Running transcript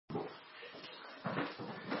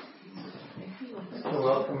to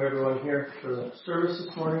welcome everyone here for the service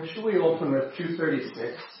this morning. Should we open with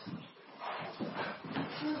 236?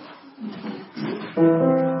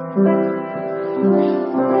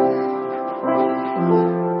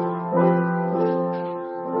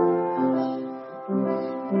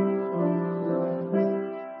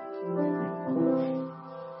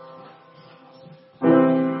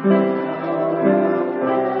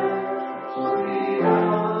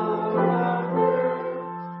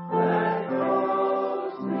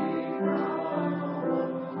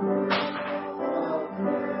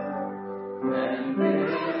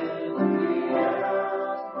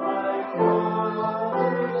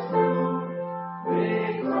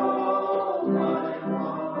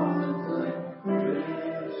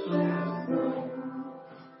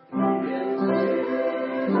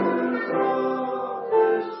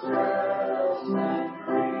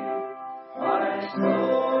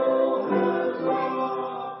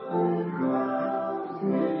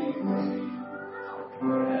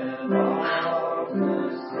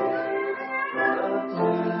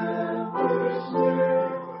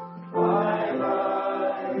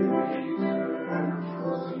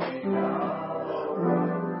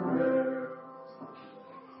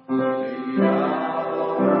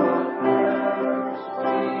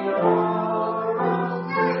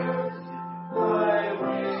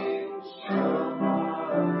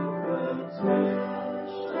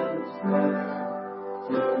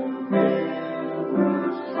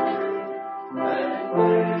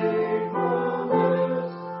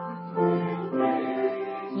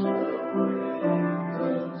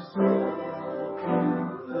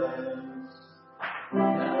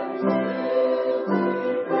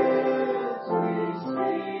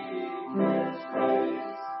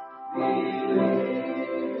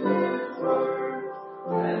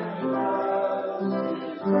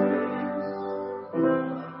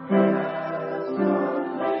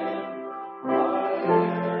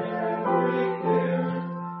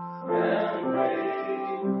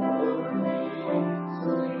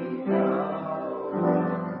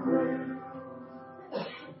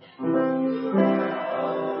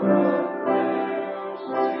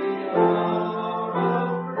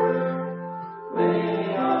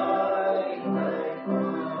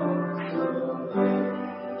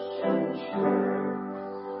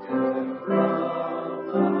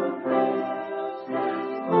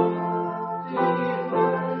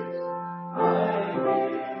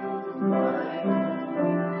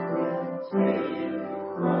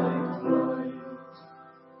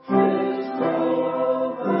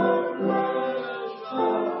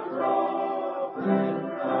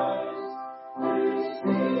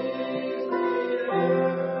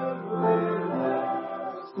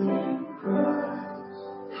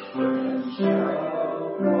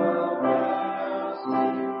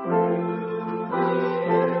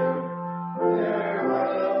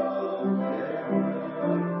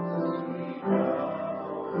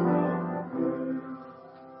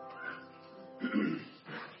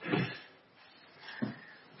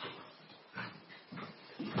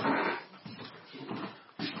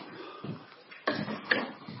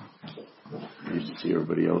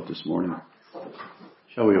 Everybody out this morning.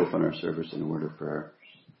 Shall we open our service in a word of prayer?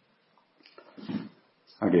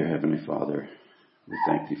 Our dear Heavenly Father, we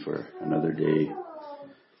thank Thee for another day.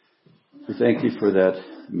 We thank Thee for that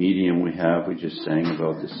medium we have. We just sang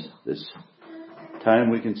about this time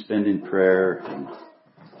we can spend in prayer and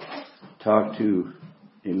talk to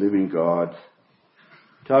a living God,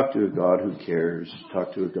 talk to a God who cares,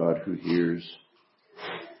 talk to a God who hears.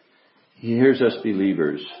 He hears us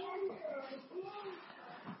believers.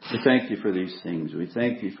 We thank You for these things. We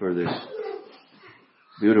thank You for this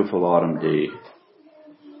beautiful autumn day.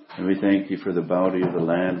 And we thank You for the bounty of the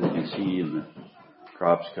land we can see and the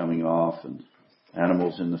crops coming off and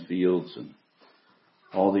animals in the fields and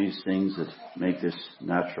all these things that make this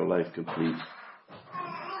natural life complete.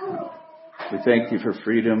 We thank You for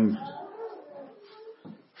freedom.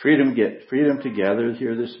 Freedom to gather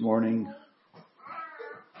here this morning.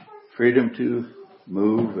 Freedom to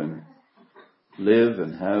move and live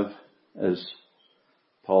and have, as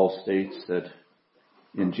Paul states, that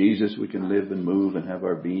in Jesus we can live and move and have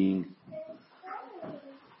our being.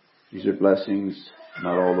 These are blessings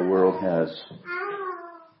not all the world has.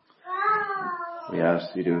 We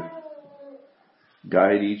ask Thee to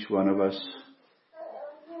guide each one of us.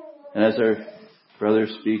 And as our brother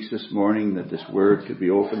speaks this morning, that this word could be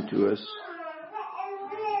open to us,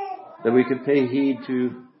 that we could pay heed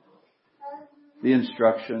to the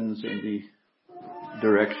instructions and the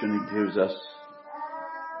direction He gives us.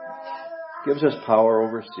 Gives us power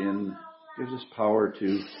over sin. Gives us power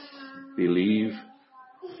to believe.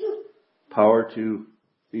 power to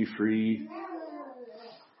be free,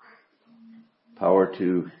 power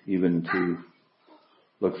to even to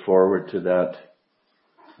look forward to that.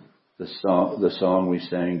 The song we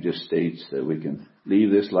sang just states that we can leave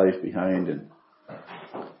this life behind and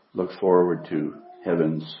look forward to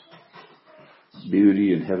heaven's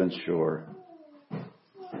beauty and heaven's shore.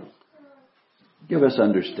 Give us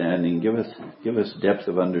understanding. Give us depth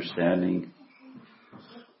of understanding.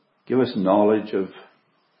 Give us knowledge of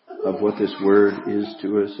what this word is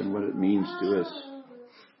to us and what it means to us.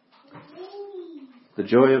 The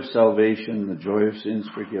joy of salvation, the joy of sins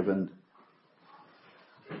forgiven.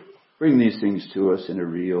 Bring these things to us in a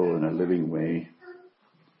real and a living way.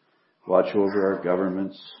 Watch over our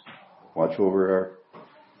governments. Watch over our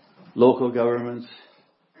local governments,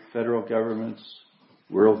 federal governments,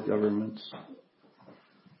 world governments,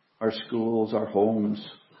 our schools, our homes.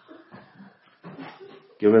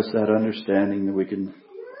 Give us that understanding that we can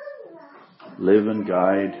live and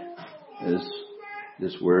guide as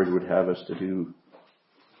this word would have us to do.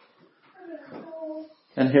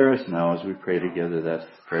 And hear us now as we pray together that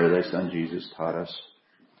prayer thy Son Jesus taught us.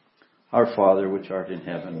 Our Father, which art in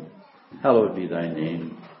heaven, hallowed be thy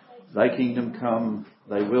name. Thy kingdom come,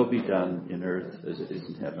 thy will be done in earth as it is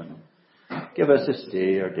in heaven. Give us this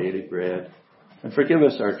day our daily bread, and forgive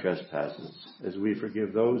us our trespasses, as we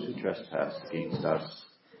forgive those who trespass against us.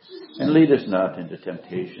 And lead us not into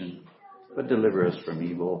temptation, but deliver us from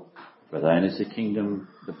evil. For thine is the kingdom,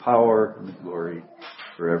 the power, and the glory,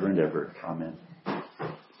 forever and ever. Amen.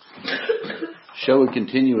 Shall we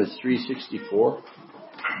continue with 364?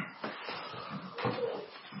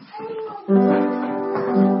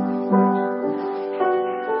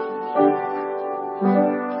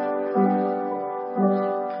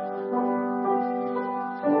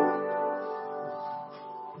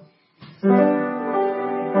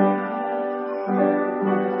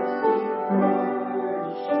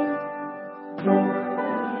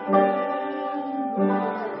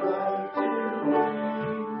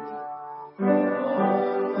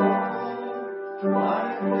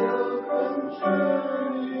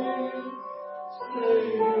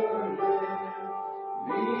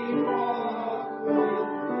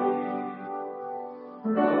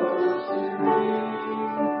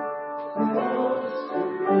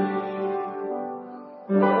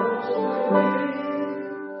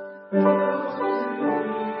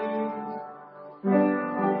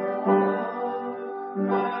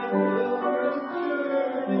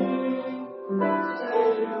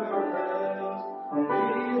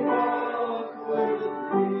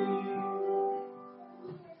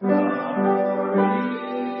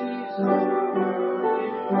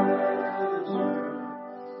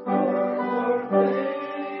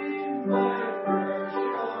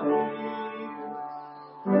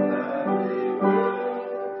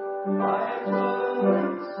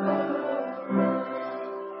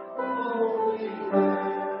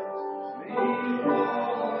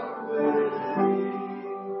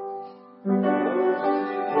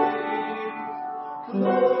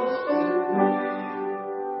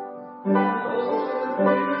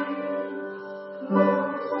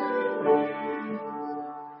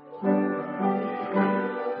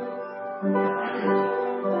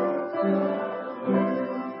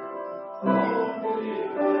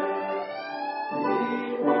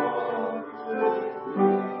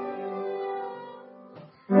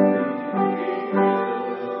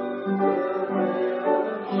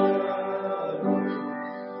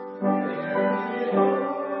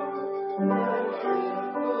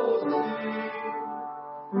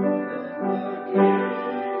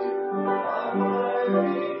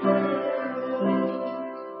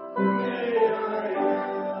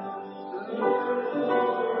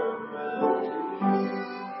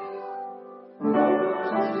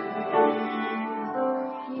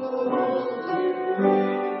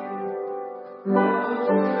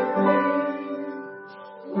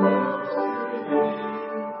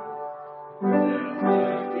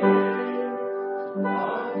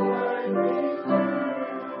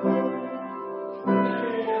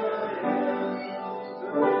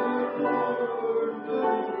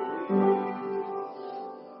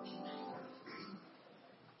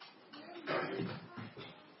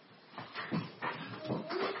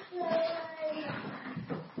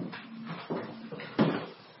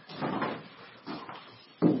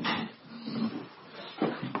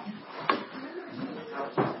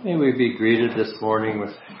 May we be greeted this morning with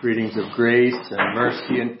greetings of grace and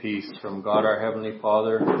mercy and peace from God our Heavenly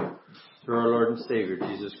Father, through our Lord and Savior,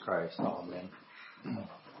 Jesus Christ. Amen.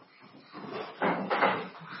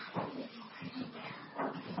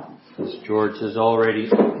 As George has already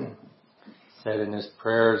said in his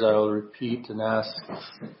prayers, I will repeat and ask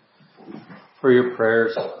for your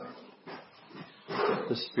prayers.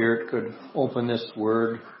 The Spirit could open this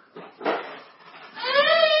word,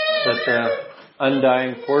 that the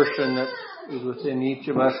undying portion that is within each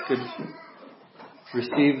of us could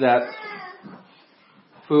receive that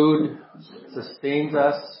food that sustains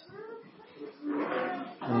us,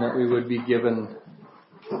 and that we would be given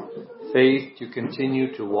faith to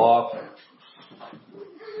continue to walk.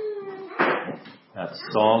 That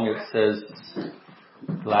song, it says,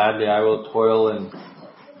 gladly I will toil and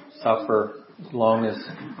suffer as long as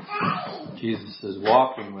Jesus is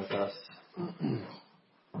walking with us.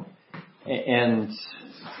 And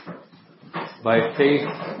by faith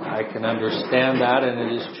I can understand that, and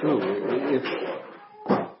it is true.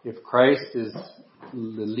 If Christ is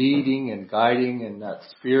the leading and guiding, and that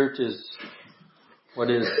Spirit is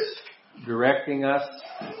what is directing us,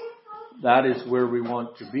 that is where we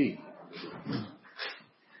want to be.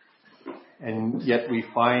 And yet we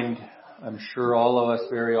find, I'm sure all of us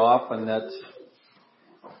very often, that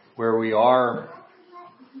where we are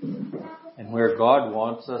and where God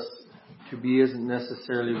wants us to be isn't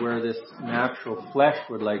necessarily where this natural flesh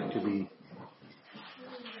would like to be.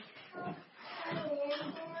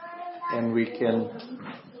 And we can,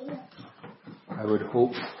 I would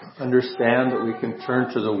hope, understand that we can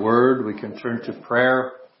turn to the Word, we can turn to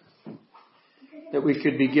prayer, that we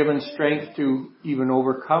could be given strength to even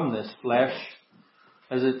overcome this flesh.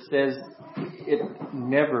 As it says, it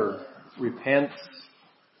never repents,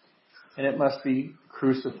 and it must be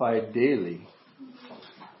crucified daily.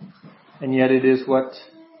 And yet it is what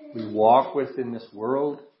we walk with in this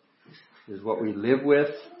world. It is what we live with.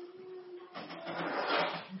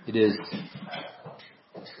 It is,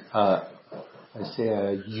 a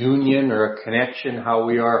union or a connection, how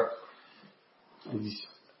we are these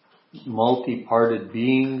multi-parted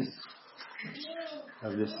beings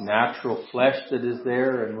of this natural flesh that is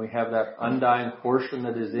there, and we have that undying portion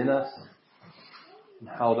that is in us, and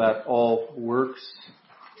how that all works,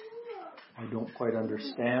 I don't quite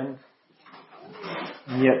understand.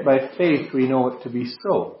 And yet by faith we know it to be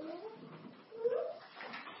so.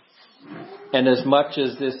 And as much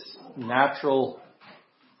as this natural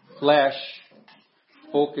flesh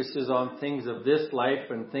focuses on things of this life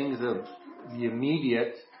and things of the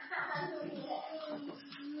immediate,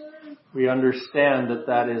 we understand that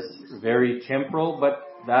that is very temporal, but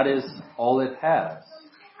that is all it has.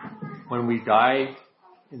 When we die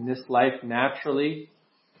in this life naturally,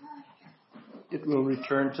 it will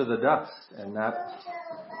return to the dust, and that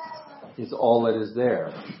is all that is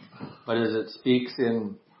there. But as it speaks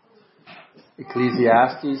in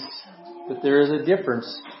Ecclesiastes, that there is a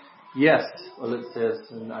difference. Yes, well it says,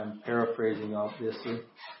 and I'm paraphrasing obviously,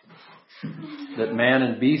 that man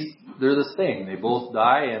and beast, they're the same. They both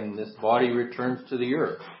die and this body returns to the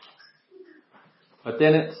earth. But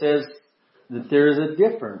then it says that there is a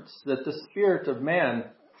difference, that the spirit of man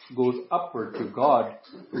goes upward to God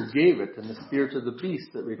who gave it, and the spirit of the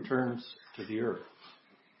beast that returns to the earth.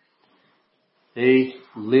 They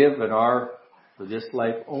live and are for this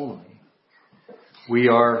life only. We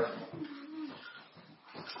are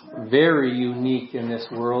very unique in this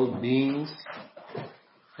world, beings,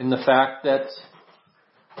 in the fact that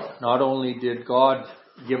not only did God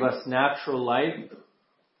give us natural life,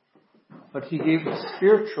 but He gave us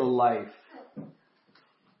spiritual life.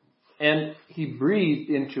 And He breathed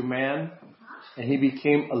into man, and he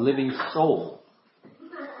became a living soul.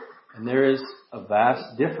 And there is a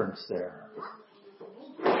vast difference there.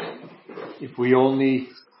 If we only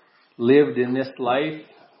lived in this life,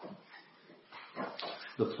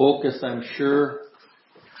 the focus, I'm sure,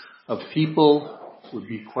 of people would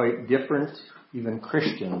be quite different, even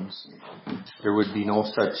Christians. There would be no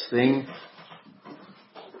such thing.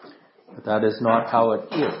 But that is not how it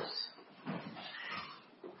is.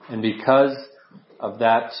 And because of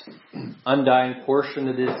that undying portion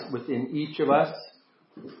that is within each of us,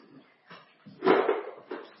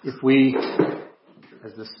 if we,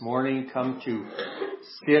 as this morning, come to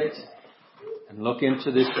sit and look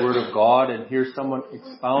into this Word of God and hear someone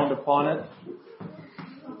expound upon it,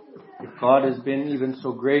 if God has been even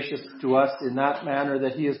so gracious to us in that manner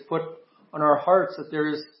that He has put on our hearts that there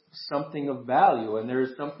is something of value and there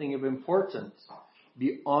is something of importance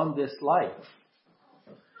beyond this life,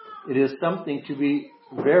 it is something to be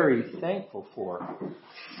very thankful for.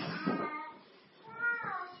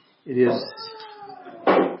 It is,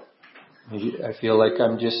 I feel like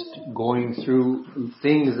I'm just going through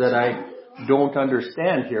things that I don't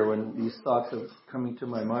understand here when these thoughts are coming to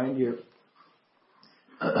my mind here.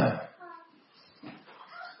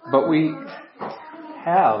 But we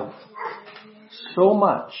have so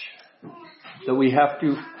much that we have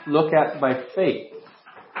to look at by faith.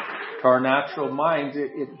 To our natural minds,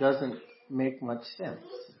 it doesn't make much sense.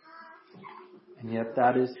 And yet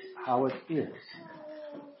that is how it is.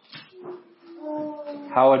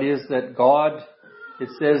 How it is that God, it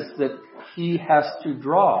says that He has to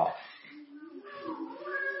draw.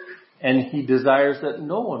 And He desires that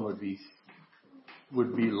no one would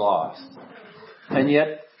be lost. And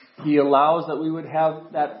yet He allows that we would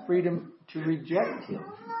have that freedom to reject Him.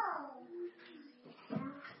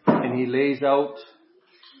 And He lays out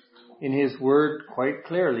in His Word quite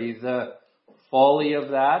clearly the folly of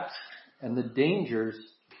that and the dangers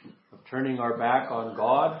of turning our back on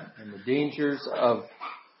God and the dangers of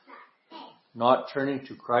not turning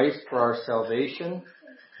to Christ for our salvation.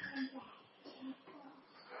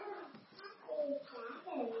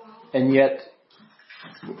 And yet,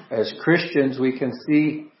 as Christians, we can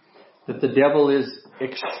see that the devil is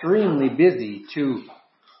extremely busy to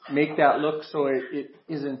make that look so it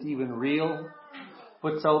isn't even real.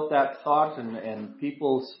 Puts out that thought and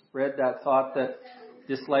people spread that thought that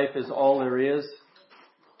this life is all there is.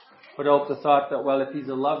 Put out the thought that, well, if He's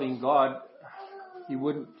a loving God, He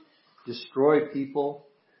wouldn't destroy people.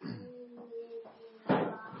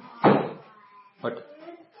 But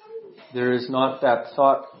there is not that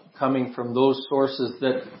thought coming from those sources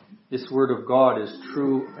that this Word of God is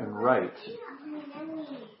true and right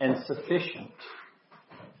and sufficient.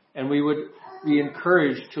 And we would be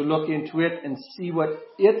encouraged to look into it and see what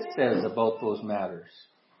it says about those matters.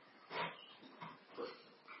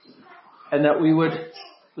 And that we would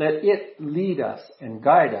let it lead us and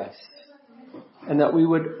guide us. And that we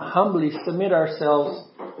would humbly submit ourselves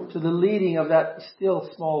to the leading of that still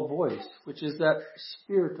small voice, which is that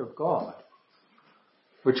Spirit of God,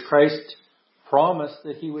 which Christ promised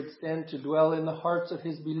that He would send to dwell in the hearts of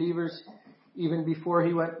His believers even before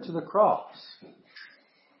He went to the cross.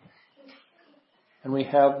 And we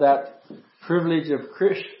have that privilege of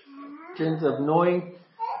Christians of knowing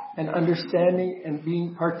and understanding and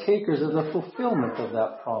being partakers of the fulfillment of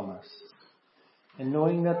that promise. And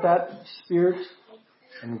knowing that that Spirit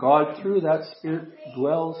and God through that Spirit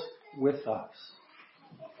dwells with us.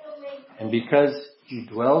 And because He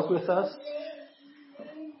dwells with us,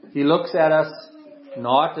 He looks at us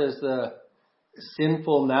not as the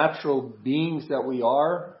sinful natural beings that we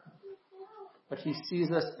are, but He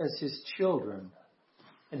sees us as His children.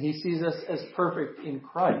 And He sees us as perfect in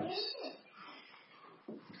Christ.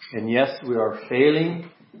 And yes, we are failing.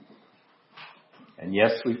 And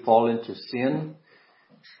yes, we fall into sin.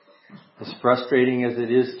 As frustrating as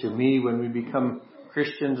it is to me when we become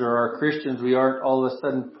Christians or are Christians, we aren't all of a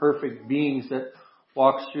sudden perfect beings that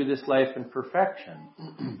walks through this life in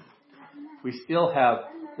perfection. We still have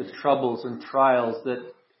the troubles and trials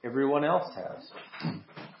that everyone else has.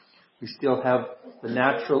 We still have the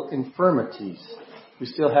natural infirmities. We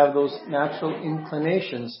still have those natural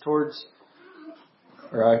inclinations towards,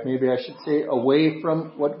 or maybe I should say, away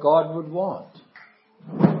from what God would want.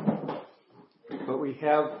 But we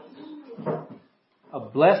have a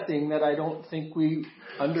blessing that I don't think we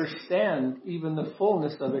understand, even the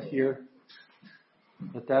fullness of it here,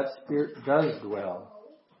 that Spirit does dwell,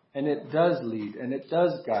 and it does lead, and it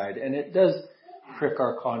does guide, and it does prick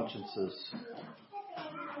our consciences.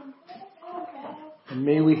 And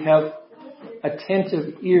may we have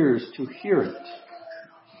attentive ears to hear it,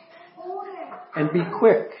 and be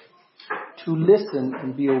quick to listen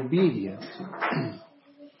and be obedient.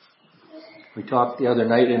 We talked the other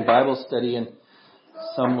night in Bible study, and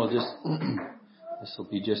some will just, this will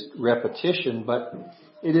be just repetition, but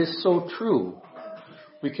it is so true.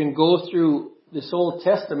 We can go through this Old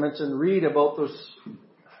Testament and read about those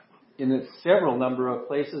in a several number of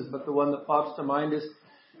places, but the one that pops to mind is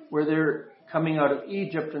where they're coming out of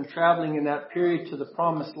Egypt and traveling in that period to the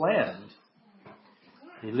Promised Land.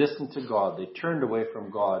 They listened to God. They turned away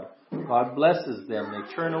from God. God blesses them.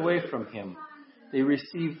 They turn away from Him. They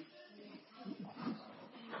receive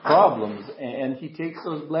problems, and He takes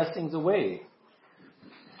those blessings away.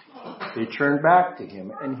 They turn back to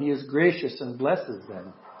Him, and He is gracious and blesses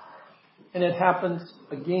them. And it happens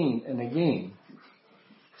again and again.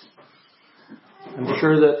 I'm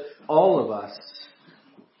sure that all of us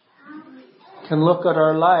can look at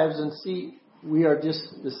our lives and see we are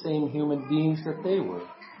just the same human beings that they were.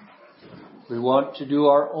 We want to do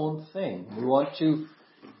our own thing. We want to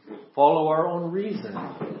follow our own reason.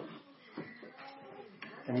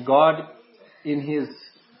 And God, in His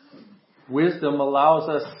wisdom, allows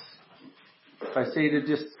us, if I say, to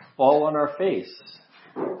just fall on our face.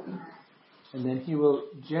 And then He will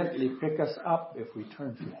gently pick us up if we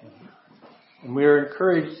turn to Him. And we are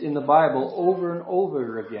encouraged in the Bible over and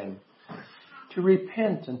over again to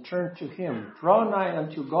repent and turn to Him. Draw nigh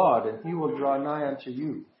unto God, and He will draw nigh unto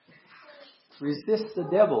you. Resist the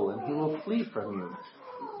devil, and he will flee from you.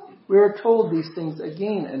 We are told these things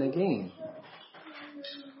again and again.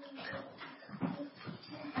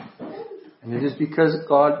 And it is because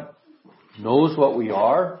God knows what we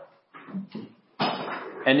are,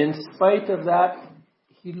 and in spite of that,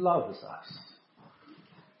 He loves us.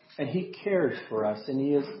 And He cares for us, and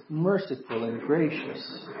He is merciful and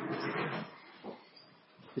gracious.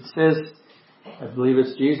 It says, I believe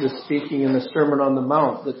it's Jesus speaking in the Sermon on the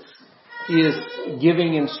Mount, that He is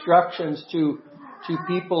giving instructions to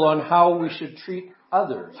people on how we should treat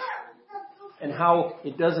others. And how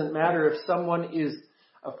it doesn't matter if someone is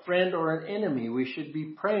a friend or an enemy, we should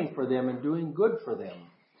be praying for them and doing good for them.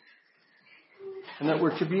 And that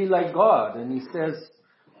we're to be like God. And He says,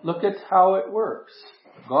 look at how it works.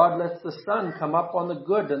 God lets the sun come up on the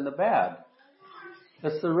good and the bad.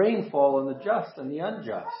 Lets the rain fall on the just and the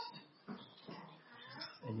unjust.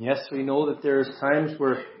 And yes, we know that there's times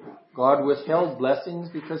where God withheld blessings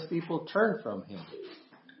because people turned from Him.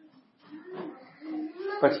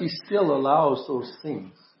 But He still allows those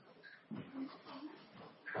things.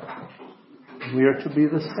 We are to be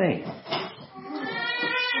the same.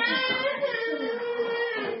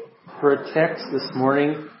 For a text this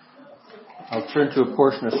morning, I'll turn to a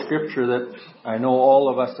portion of Scripture that I know all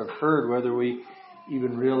of us have heard, whether we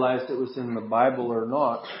even realized it was in the Bible or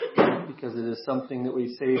not, because it is something that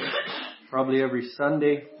we say probably every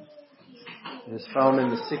Sunday. It is found in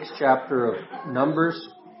the 6th chapter of Numbers.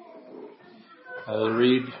 I'll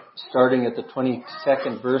read starting at the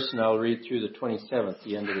 22nd verse, and I'll read through the 27th,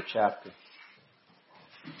 the end of the chapter.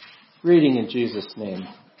 Reading in Jesus' name.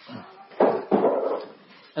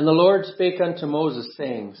 And the Lord spake unto Moses,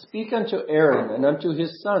 saying, Speak unto Aaron and unto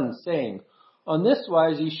his sons, saying, On this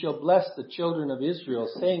wise ye shall bless the children of Israel,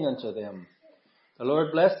 saying unto them, The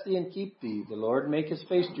Lord bless thee and keep thee. The Lord make His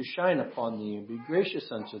face to shine upon thee and be gracious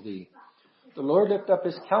unto thee. The Lord lift up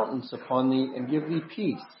His countenance upon thee and give thee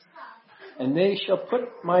peace. And they shall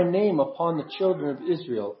put my name upon the children of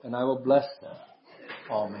Israel, and I will bless them.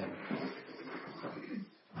 Amen.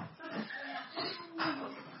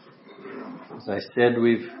 As I said,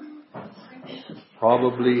 we've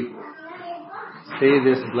probably say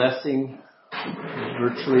this blessing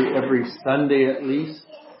virtually every Sunday at least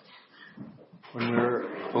when we're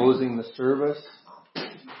closing the service.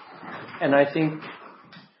 And I think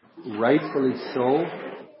rightfully so.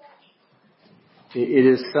 It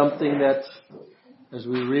is something that, as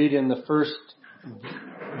we read in the first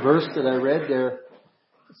verse that I read there,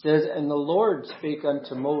 it says, And the Lord spake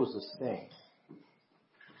unto Moses, saying.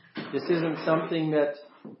 This isn't something that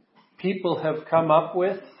people have come up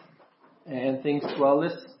with and thinks, well,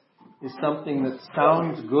 this is something that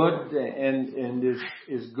sounds good and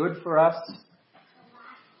is good for us.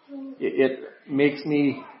 It makes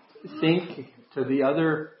me think to the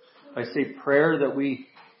other, I say, prayer that we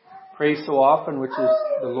pray so often, which is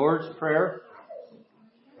the Lord's Prayer.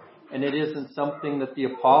 And it isn't something that the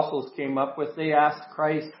apostles came up with. They asked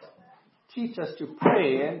Christ, teach us to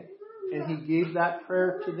pray, and He gave that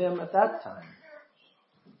prayer to them at that time.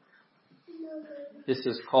 This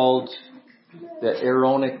is called the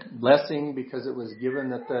Aaronic blessing because it was given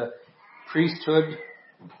that the priesthood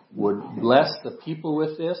would bless the people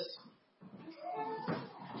with this.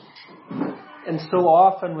 And so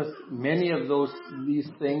often with many of these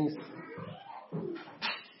things,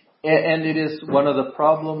 and it is one of the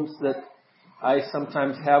problems that I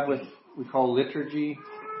sometimes have with, we call liturgy,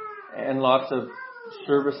 and lots of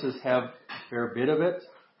services have a fair bit of it.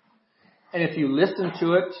 And if you listen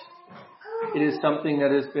to it, it is something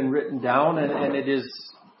that has been written down and it is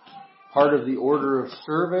part of the order of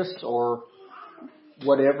service or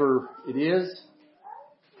whatever it is.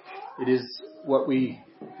 It is what we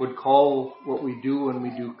would call what we do when we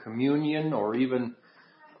do communion, or even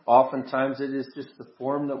oftentimes it is just the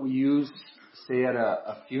form that we use, say at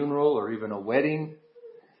a funeral or even a wedding.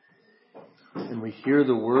 And we hear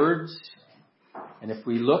the words, and if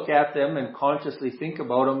we look at them and consciously think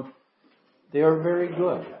about them, they are very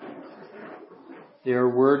good. They are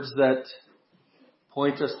words that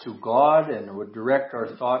point us to God and would direct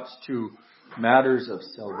our thoughts to matters of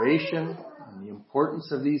salvation and the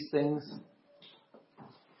importance of these things.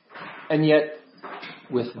 And yet,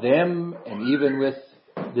 with them and even with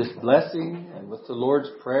this blessing and with the Lord's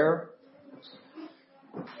Prayer,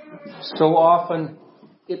 so often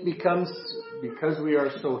it becomes, because we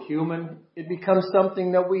are so human, it becomes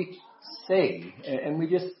something that we say and we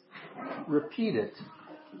just repeat it.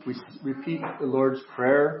 We repeat the Lord's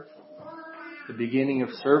Prayer, the beginning of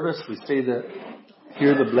service. We say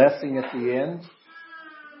hear the blessing at the end.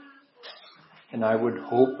 And I would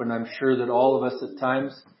hope, and I'm sure that all of us at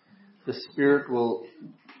times, the Spirit will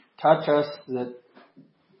touch us, that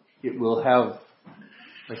it will have,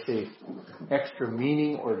 let's say, extra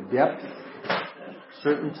meaning or depth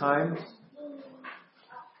certain times.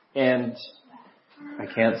 And I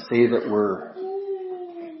can't say that we're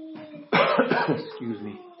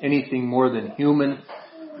anything more than human,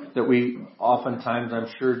 that we oftentimes, I'm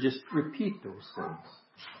sure, just repeat those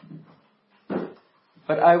things.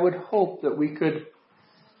 But I would hope that we could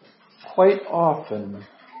quite often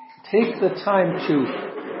take the time to,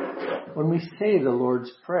 when we say the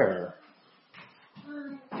Lord's Prayer,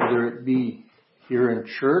 whether it be here in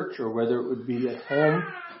church or whether it would be at home.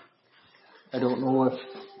 I don't know if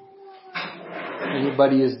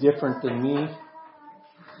anybody is different than me,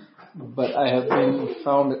 but I have been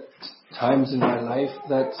found at times in my life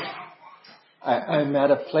that I'm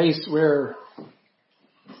at a place where,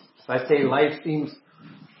 if I say life seems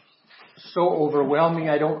so overwhelming,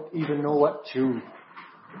 I don't even know what to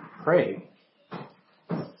pray.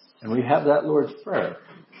 And we have that Lord's Prayer.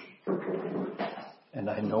 And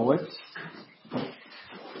I know it.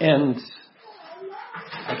 And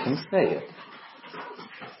I can say it.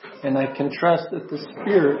 And I can trust that the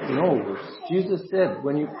Spirit knows. Jesus said,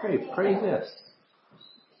 when you pray, pray this.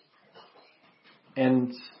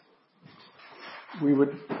 And we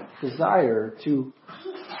would desire to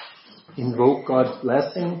invoke God's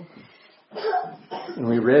blessing. And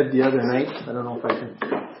we read the other night, I don't know if I can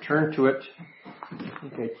turn to it. I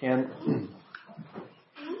think I can.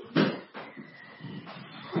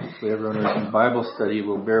 Hopefully everyone who's in Bible study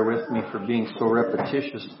will bear with me for being so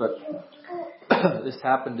repetitious, but this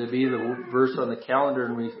happened to be the verse on the calendar,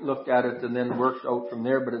 and we looked at it and then worked out from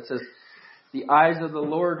there. But it says, the eyes of the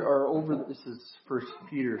Lord are over, this is 1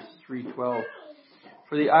 Peter 3:12.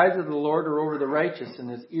 For the eyes of the Lord are over the righteous, and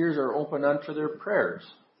his ears are open unto their prayers.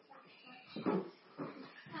 It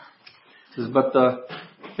says, but the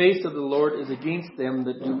face of the Lord is against them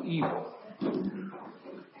that do evil.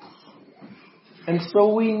 And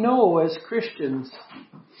so we know as Christians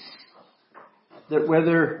that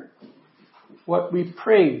whether what we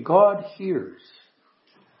pray, God hears.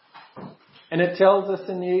 And it tells us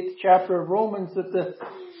in the 8th chapter of Romans that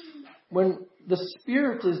when the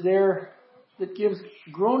Spirit is there, that gives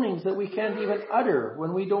groanings that we can't even utter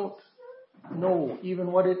when we don't know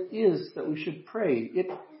even what it is that we should pray. It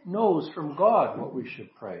knows from God what we should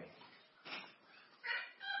pray.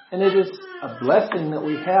 And it is a blessing that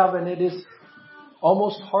we have, and it is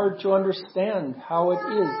almost hard to understand how it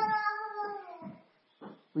is.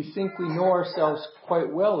 We think we know ourselves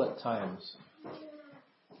quite well at times.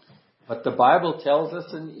 But the Bible tells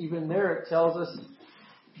us, and even there it tells us,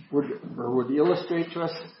 would illustrate to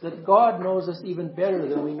us that God knows us even better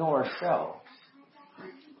than we know ourselves.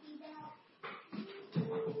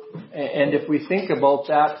 And if we think about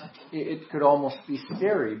that, it could almost be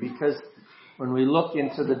scary, because when we look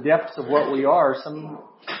into the depths of what we are,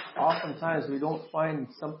 oftentimes we don't find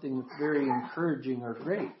something that's very encouraging or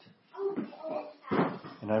great.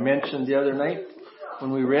 And I mentioned the other night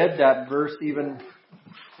when we read that verse, even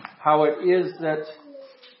how it is that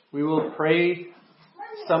we will pray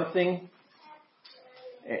something,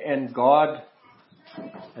 and God,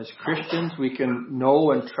 as Christians, we can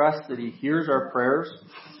know and trust that He hears our prayers.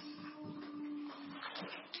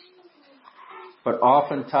 But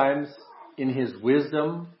oftentimes, in His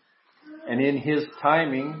wisdom and in His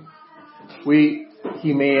timing,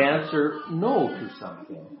 He may answer no to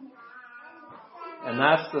something. And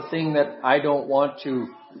that's the thing that I don't want to,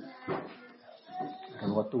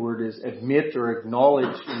 and what the word is, admit or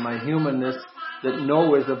acknowledge in my humanness, that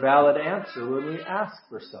no is a valid answer when we ask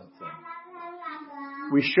for something.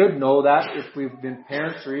 We should know that if we've been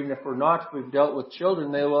parents, or even if we're not, if we've dealt with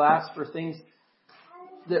children, they will ask for things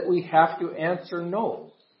that we have to answer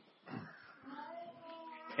no.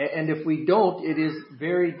 And if we don't, it is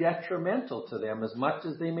very detrimental to them as much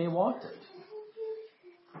as they may want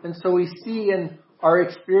it. And so we see in our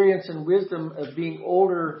experience and wisdom of being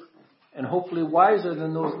older and hopefully wiser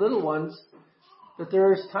than those little ones, that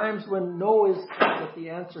there is times when no is what the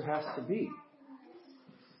answer has to be.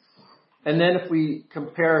 And then if we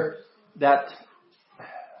compare that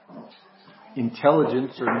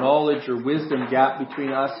intelligence or knowledge or wisdom gap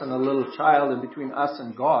between us and a little child and between us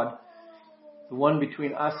and God, the one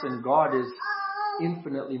between us and God is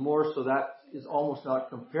infinitely more, so that is almost not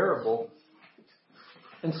comparable.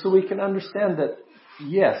 And so we can understand that,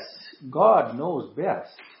 yes, God knows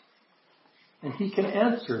best. And He can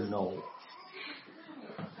answer no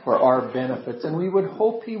for our benefits. And we would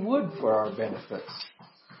hope He would for our benefits.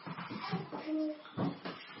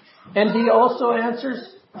 And He also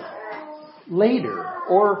answers later,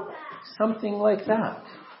 or Something like that.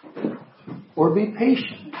 Or be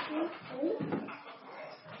patient.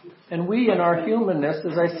 And we, in our humanness,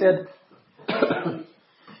 as I said,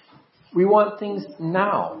 we want things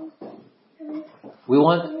now. We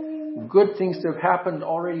want good things to have happened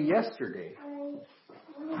already yesterday.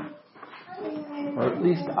 Or at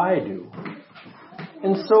least I do.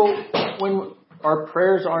 And so when our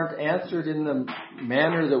prayers aren't answered in the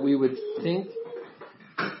manner that we would think,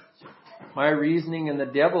 my reasoning and the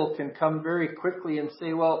devil can come very quickly and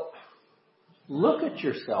say, well, look at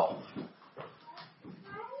yourself.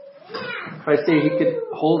 If I say he could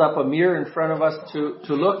hold up a mirror in front of us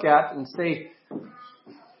to look at and say,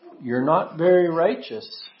 you're not very righteous.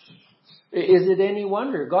 Is it any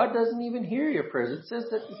wonder? God doesn't even hear your prayers. It says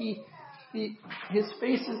that his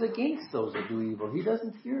face is against those that do evil. He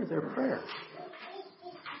doesn't hear their prayers.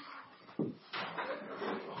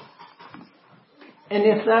 And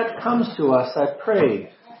if that comes to us, I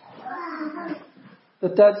pray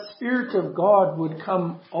that Spirit of God would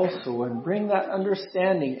come also and bring that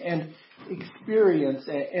understanding and experience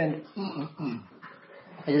and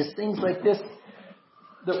it is things like this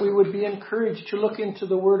that we would be encouraged to look into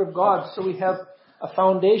the Word of God so we have a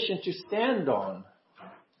foundation to stand on.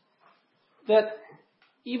 That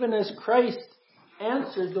even as Christ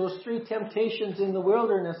answered those 3 temptations in the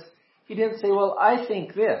wilderness, He didn't say, well, I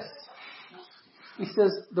think this. He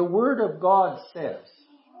says, the Word of God says.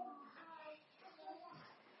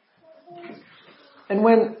 And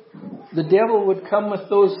when the devil would come with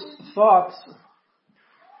those thoughts,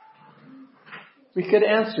 we could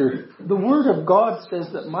answer, the Word of God says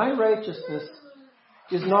that my righteousness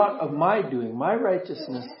is not of my doing. My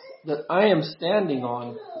righteousness that I am standing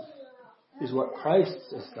on is what Christ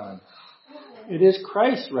has done. It is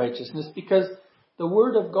Christ's righteousness because the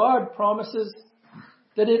Word of God promises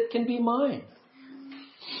that it can be mine.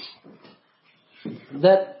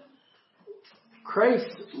 That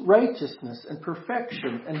Christ's righteousness and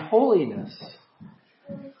perfection and holiness,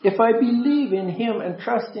 if I believe in Him and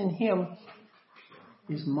trust in Him,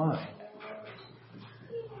 is mine.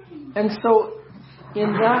 And so,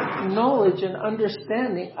 in that knowledge and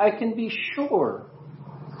understanding, I can be sure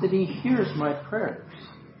that He hears my prayers.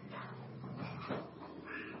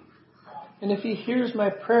 And if He hears my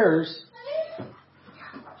prayers,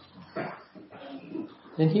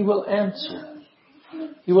 then He will answer.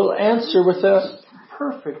 He will answer with a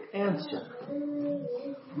perfect answer.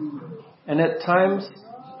 And at times,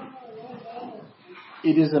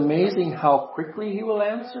 it is amazing how quickly He will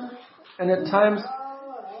answer. And at times,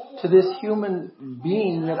 to this human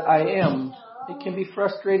being that I am, it can be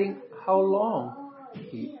frustrating how long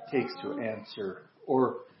He takes to answer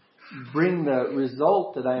or bring the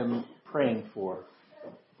result that I am praying for.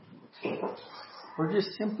 Or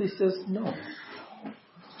just simply says, no.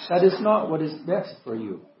 That is not what is best for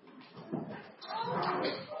you.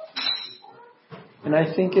 And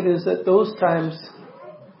I think it is at those times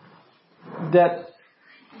that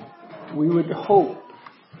we would hope,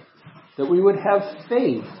 that we would have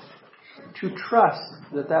faith to trust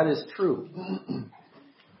that that is true.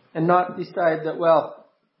 And not decide that, well,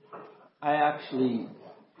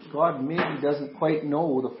 God maybe doesn't quite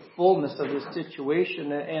know the fullness of the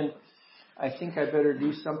situation and I think I better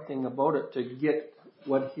do something about it to get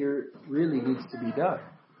what here really needs to be done.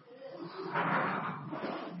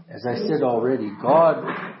 As I said already, God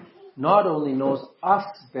not only knows us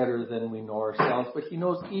better than we know ourselves, but He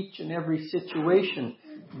knows each and every situation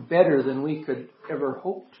better than we could ever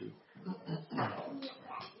hope to.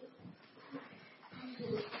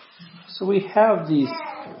 So we have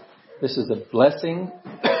this is a blessing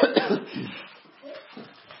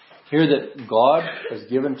here that God has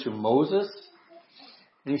given to Moses.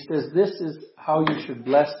 And He says, this is how you should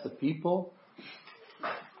bless the people.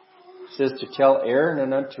 He says to tell Aaron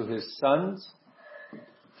and unto his sons.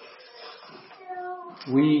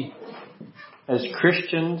 We, as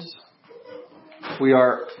Christians, we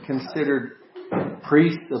are considered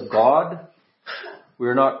priests of God. We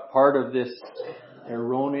are not part of this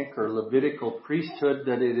Aaronic or Levitical priesthood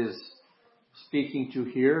that it is speaking to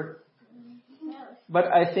here. But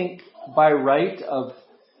I think by right of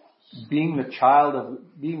being the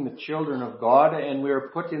children of God, and we are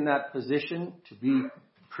put in that position to be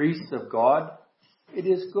priests of God, it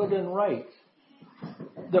is good and right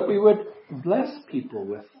that we would bless people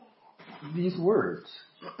with these words.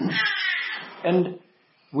 And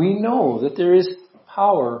we know that there is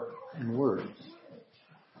power in words.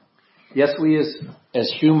 Yes, we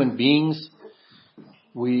as human beings,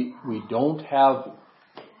 we don't have,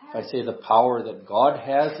 if I say, the power that God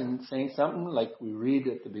has in saying something, like we read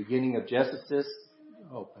at the beginning of Genesis.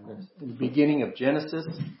 In the beginning of Genesis,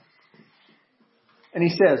 And he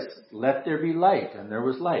says, let there be light, and there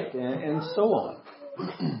was light, and so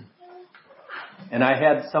on. And I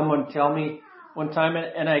had someone tell me one time,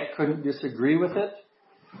 and I couldn't disagree with it.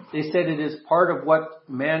 They said it is part of what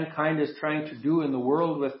mankind is trying to do in the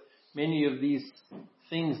world with many of these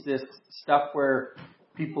things, this stuff where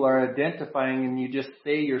people are identifying and you just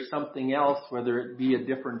say you're something else, whether it be a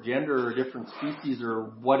different gender or a different species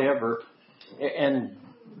or whatever, and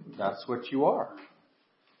that's what you are.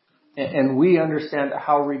 And we understand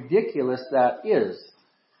how ridiculous that is.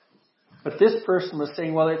 But this person was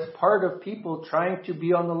saying, well, it's part of people trying to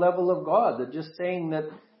be on the level of God. They're just saying that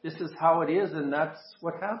this is how it is and that's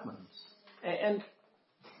what happens. And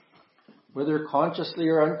whether consciously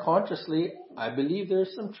or unconsciously, I believe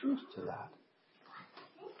there's some truth to that.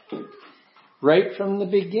 Right from the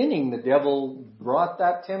beginning, the devil brought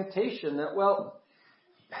that temptation that, well,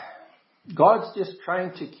 God's just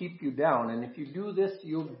trying to keep you down. And if you do this,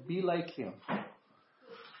 you'll be like him.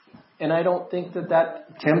 And I don't think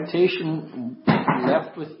that temptation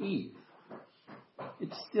left with Eve.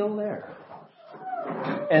 It's still there.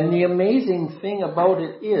 And the amazing thing about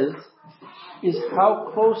it is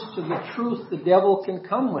how close to the truth the devil can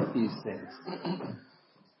come with these things.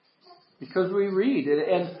 Because we read it,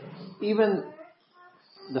 and even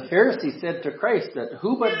the Pharisee said to Christ that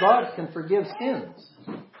who but God can forgive sins?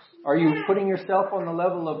 Are you putting yourself on the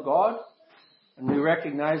level of God? And we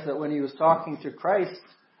recognize that when he was talking to Christ,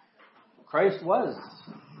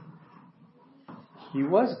 he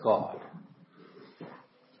was God.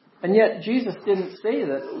 And yet Jesus didn't say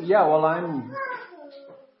that, yeah, well, I'm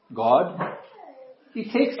God. He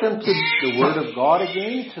takes them to the Word of God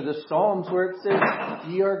again, to the Psalms where it says,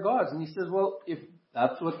 ye are gods. And he says, well, if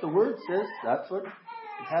that's what the Word says, that's what it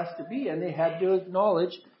has to be. And they had to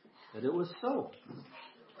acknowledge that it was so.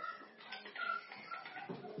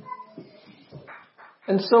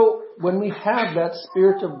 And so when we have that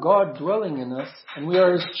Spirit of God dwelling in us, and we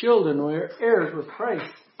are His children, we are heirs with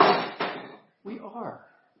Christ, we are.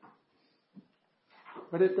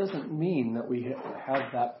 But it doesn't mean that we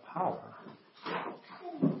have that power.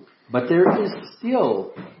 But there is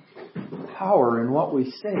still power in what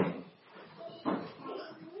we say.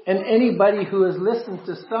 And anybody who has listened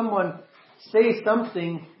to someone say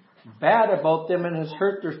something bad about them and has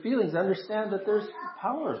hurt their feelings, understand that there's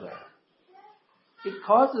power there. It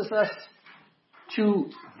causes us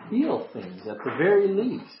to feel things at the very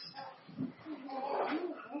least.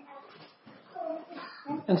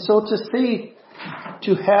 And so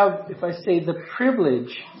to have, if I say, the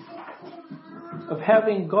privilege of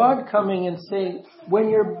having God coming and saying, when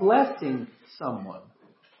you're blessing someone,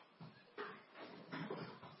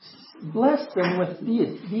 bless them with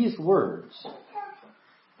these words.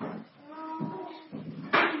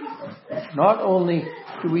 Not only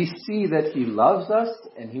do we see that He loves us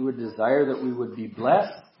and He would desire that we would be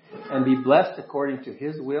blessed and be blessed according to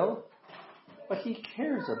His will, but He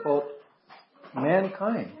cares about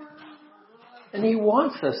mankind. And He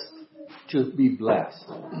wants us to be blessed.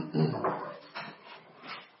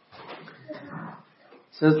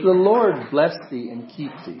 It says, the Lord bless thee and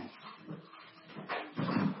keep thee.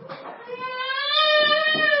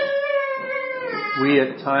 We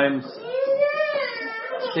at times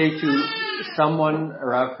say to someone,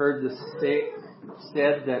 or I've heard this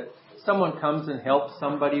said, that someone comes and helps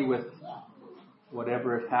somebody with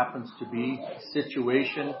whatever it happens to be, a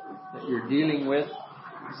situation that you're dealing with,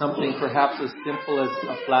 something perhaps as simple as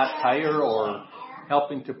a flat tire or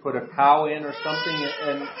helping to put a cow in or something,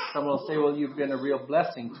 and someone will say, well, you've been a real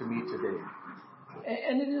blessing to me today.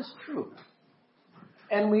 And it is true.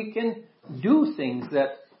 And we can do things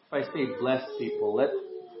that, if I say bless people, that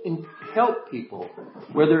help people,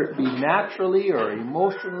 whether it be naturally or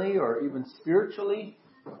emotionally or even spiritually.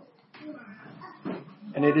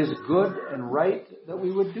 And it is good and right that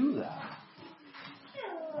we would do that.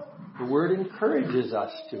 The Word encourages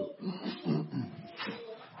us to.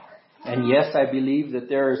 And yes, I believe that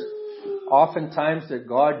there's oftentimes that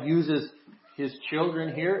God uses His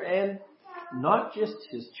children here, and not just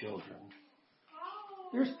His children.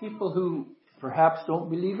 There's people who perhaps don't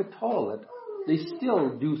believe at all, that they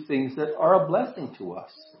still do things that are a blessing to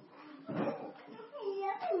us.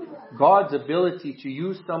 God's ability to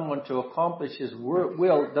use someone to accomplish His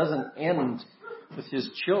will doesn't end with His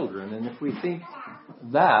children. And if we think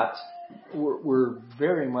that, we're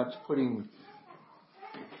very much putting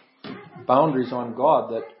boundaries on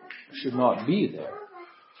God that should not be there.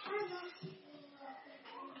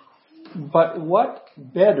 But what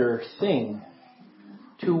better thing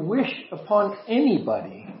to wish upon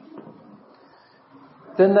anybody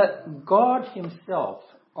than that God Himself,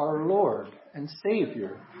 our Lord and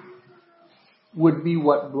Savior, would be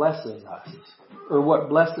what blesses us or what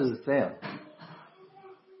blesses them.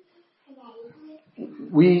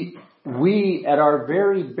 We at our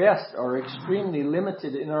very best are extremely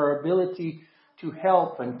limited in our ability to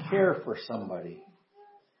help and care for somebody.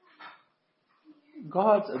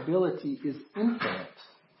 God's ability is infinite.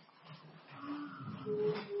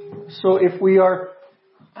 So if we are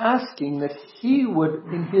asking that He would,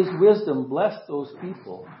 in His wisdom, bless those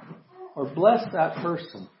people or bless that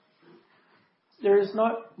person, there is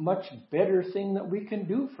not much better thing that we can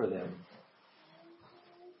do for them.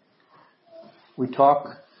 We talk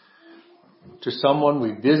to someone,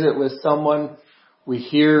 we visit with someone, we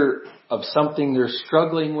hear of something they're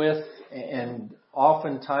struggling with, and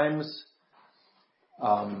oftentimes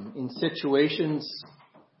in situations,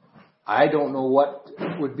 I don't know what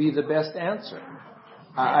would be the best answer.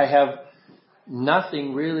 I have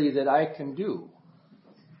nothing really that I can do.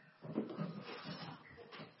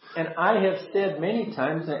 And I have said many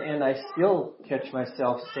times, and I still catch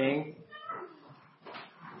myself saying,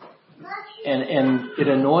 and it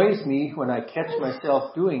annoys me when I catch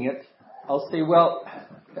myself doing it, I'll say, well,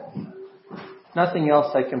 nothing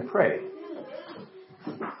else I can pray.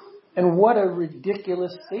 And what a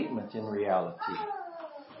ridiculous statement in reality.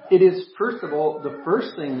 It is, first of all, the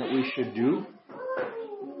first thing that we should do.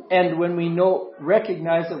 And when we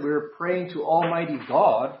recognize that we're praying to Almighty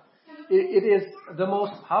God, it is the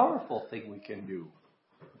most powerful thing we can do.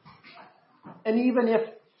 And even if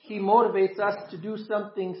He motivates us to do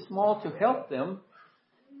something small to help them,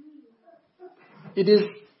 it is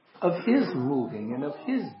of His moving and of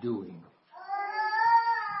His doing.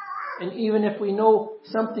 And even if we know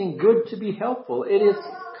something good to be helpful, it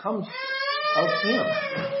comes of Him.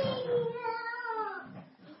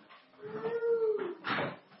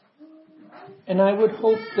 And I would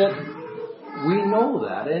hope that we know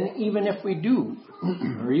that. And even if we do,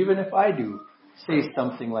 or even if I do, say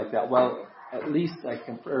something like that, well, at least I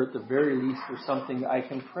can pray, or at the very least there's something I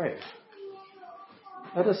can pray.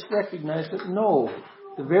 Let us recognize that no,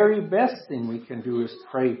 the very best thing we can do is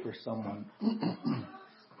pray for someone.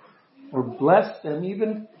 Or bless them,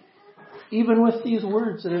 even with these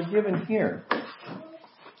words that are given here.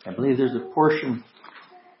 I believe there's a portion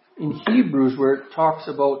in Hebrews where it talks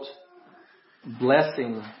about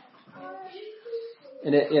blessing.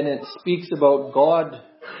 And it speaks about God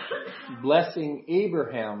blessing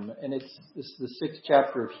Abraham. And this is the 6th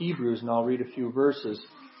chapter of Hebrews, and I'll read a few verses.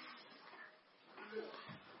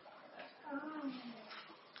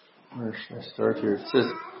 Where should I start here? It says,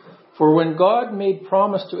 "For when God made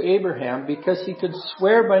promise to Abraham, because he could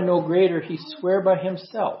swear by no greater, he sware by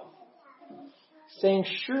himself, saying,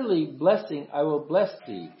 Surely blessing I will bless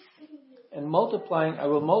thee, and multiplying I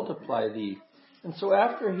will multiply thee. And so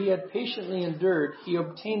after he had patiently endured, he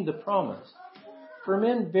obtained the promise. For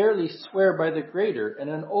men barely swear by the greater, and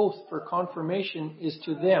an oath for confirmation is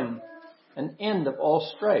to them an end of all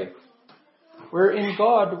strife. Wherein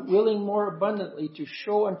God, willing more abundantly to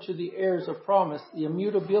show unto the heirs of promise the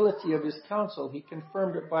immutability of his counsel, he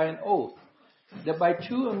confirmed it by an oath, that by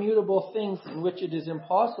two immutable things in which it is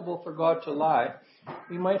impossible for God to lie,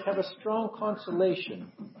 we might have a strong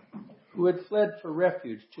consolation, who had fled for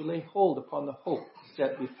refuge to lay hold upon the hope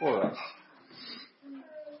set before us."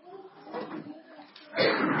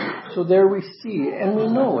 So there we see, and we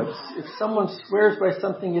know if someone swears by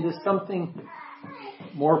something, it is something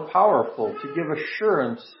more powerful to give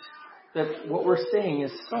assurance that what we're saying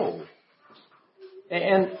is so.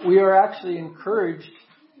 And we are actually encouraged.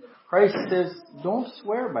 Christ says, don't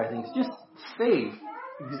swear by things. Just say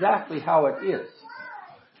exactly how it is.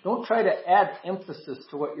 Don't try to add emphasis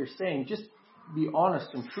to what you're saying. Just be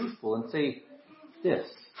honest and truthful and say this.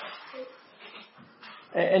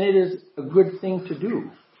 And it is a good thing to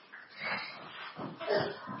do.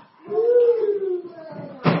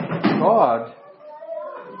 God,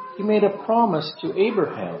 he made a promise to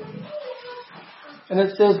Abraham. And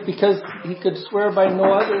it says because he could swear by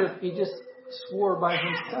no other, he just swore by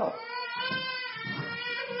himself.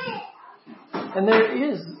 And there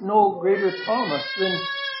is no greater promise than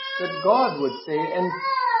that God would say. And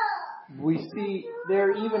we see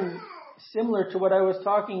there even similar to what I was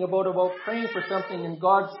talking about praying for something and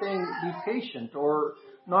God saying, be patient or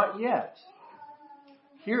not yet.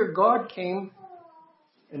 Here God came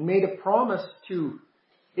and made a promise to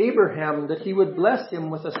Abraham that he would bless him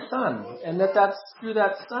with a son, and that through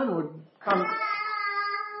that son would come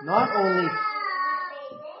not only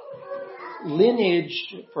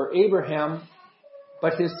lineage for Abraham,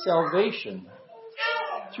 but his salvation.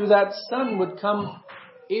 Through that son would come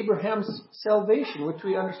Abraham's salvation, which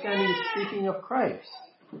we understand he is speaking of Christ.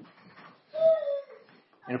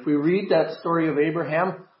 And if we read that story of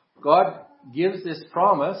Abraham, God gives this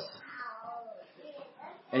promise,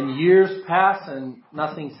 and years pass and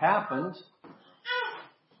nothing's happened,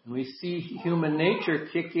 and we see human nature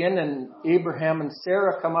kick in, and Abraham and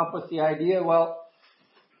Sarah come up with the idea, well,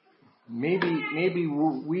 maybe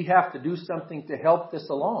we have to do something to help this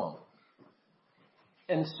along.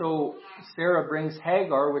 And so Sarah brings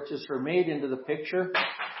Hagar, which is her maid, into the picture,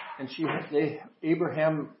 and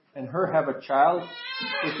Abraham and her have a child,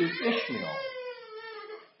 which is Ishmael.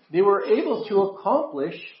 They were able to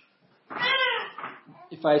accomplish,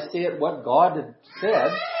 if I say it, what God had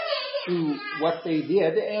said through what they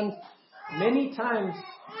did. And many times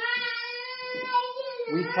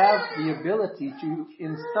we have the ability to,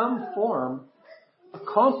 in some form,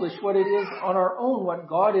 accomplish what it is on our own, what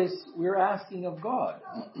we're asking of God.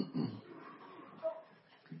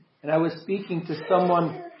 And I was speaking to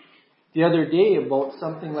someone the other day about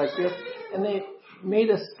something like this, and they made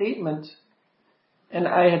a statement, and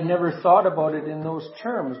I had never thought about it in those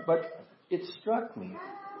terms, but it struck me.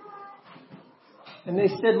 And they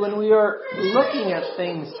said, when we are looking at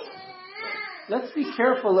things, let's be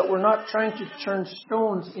careful that we're not trying to turn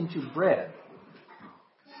stones into bread.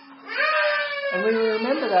 And we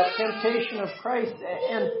remember that temptation of Christ,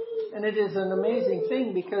 and it is an amazing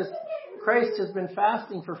thing, because Christ has been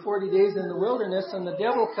fasting for 40 days in the wilderness, and the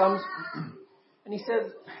devil comes and he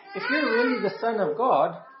says, if you're really the Son of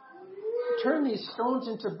God, turn these stones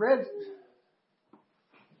into bread.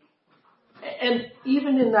 And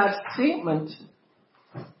even in that statement,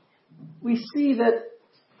 we see that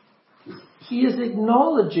he is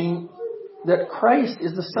acknowledging that Christ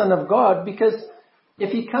is the Son of God, because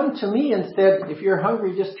if he come to me and said, if you're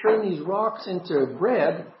hungry, just turn these rocks into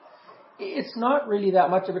bread, it's not really that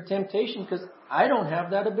much of a temptation, because I don't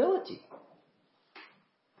have that ability.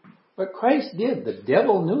 But Christ did. The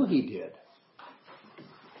devil knew he did.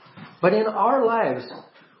 But in our lives,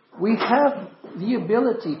 we have the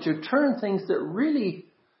ability to turn things that really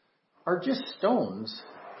are just stones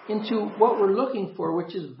into what we're looking for,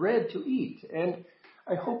 which is bread to eat. And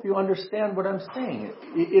I hope you understand what I'm saying.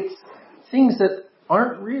 It's things that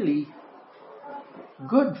aren't really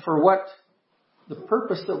good for what the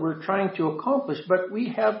purpose that we're trying to accomplish, but we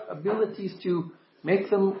have abilities to make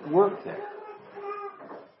them work there.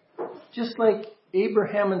 Just like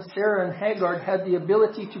Abraham and Sarah and Hagar had the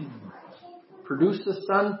ability to produce a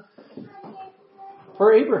son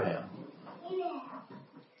for Abraham.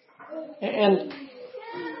 And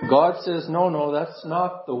God says, no, that's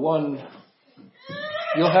not the one.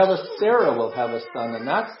 Sarah will have a son, and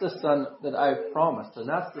that's the son that I've promised, and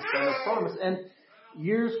that's the son of promise. And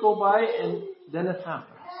years go by, and then it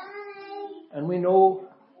happens. And we know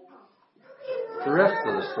the rest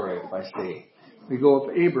of the story, if I say. We go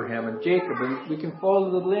with Abraham and Jacob, and we can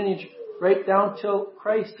follow the lineage right down till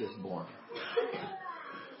Christ is born.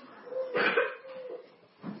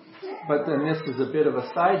 But then this is a bit of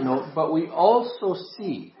a side note, but we also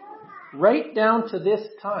see, right down to this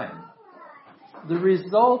time, the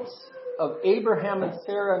results of Abraham and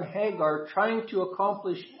Sarah and Hagar trying to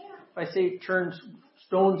accomplish, if I say turn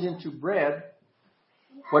stones into bread,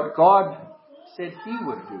 what God said he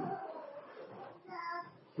would do.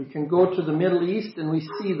 We can go to the Middle East and we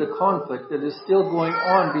see the conflict that is still going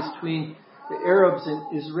on between the Arabs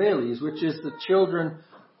and Israelis, which is the children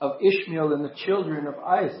of Ishmael and the children of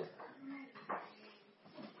Isaac.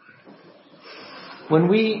 When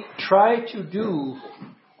we try to do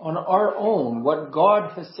on our own what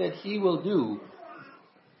God has said he will do,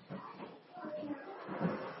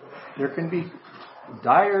 there can be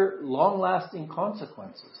dire, long-lasting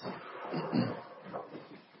consequences.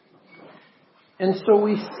 And so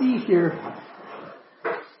we see here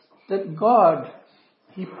that God,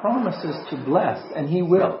 he promises to bless, and he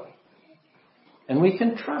will. And we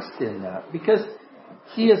can trust in that, because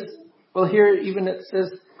he is, well, here even it says,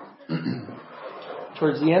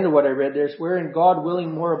 towards the end of what I read, there's wherein God,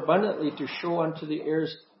 willing more abundantly to show unto the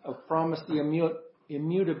heirs of promise the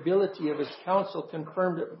immutability of his counsel,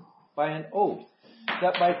 confirmed it by an oath,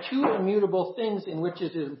 that by two immutable things in which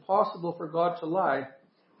it is impossible for God to lie,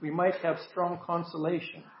 we might have strong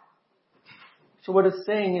consolation. So what it's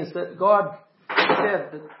saying is that God said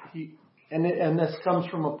that he, and this comes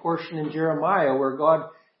from a portion in Jeremiah where God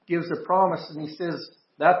gives a promise and he says,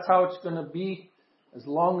 that's how it's going to be as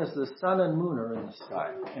long as the sun and moon are in the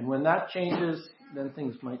sky. And when that changes, then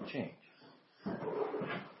things might change.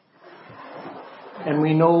 And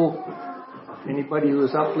we know, anybody who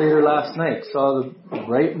was up later last night saw the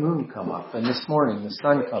bright moon come up, and this morning the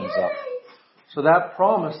sun comes up. So that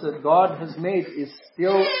promise that God has made is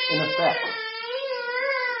still in effect.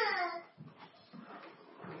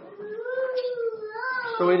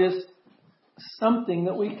 So it is something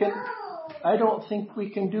that we can I don't think we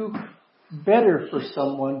can do better for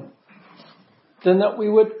someone than that we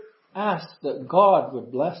would ask that God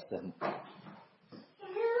would bless them.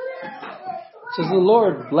 It says, the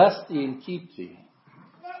Lord bless thee and keep thee.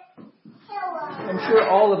 I'm sure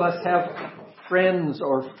all of us have friends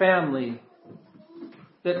or family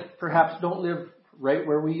that perhaps don't live right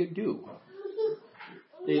where we do.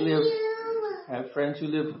 They have friends who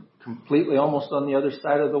live completely almost on the other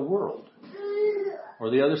side of the world, or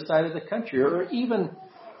the other side of the country, or even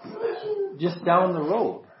just down the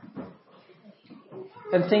road.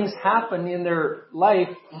 And things happen in their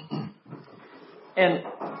life, and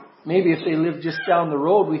maybe if they live just down the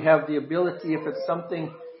road, we have the ability, if it's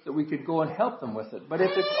something, that we could go and help them with it. But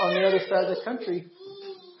if it's on the other side of the country,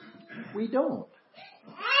 we don't.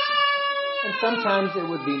 And sometimes it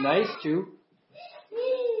would be nice to.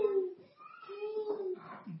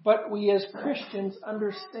 But we as Christians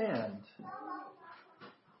understand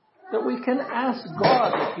that we can ask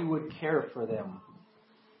God that He would care for them.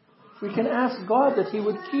 We can ask God that He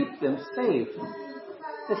would keep them safe,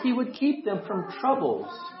 that He would keep them from troubles,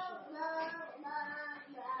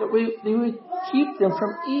 that He would keep them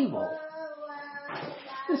from evil.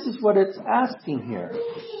 This is what it's asking here.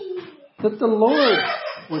 That the Lord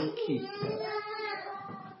would keep them.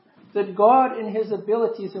 That God in His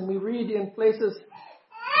abilities, and we read in places,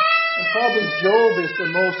 and probably Job is the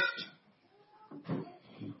most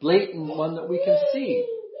blatant one that we can see,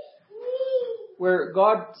 where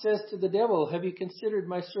God says to the devil, have you considered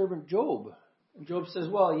my servant Job? And Job says,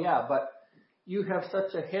 well, yeah, but you have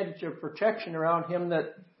such a hedge of protection around him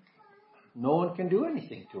that no one can do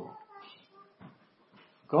anything to him.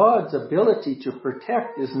 God's ability to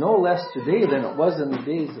protect is no less today than it was in the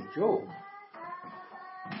days of Job.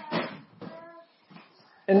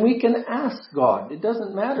 And we can ask God. It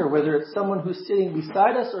doesn't matter whether it's someone who's sitting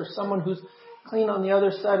beside us or someone who's clean on the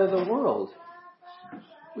other side of the world.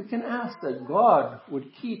 We can ask that God would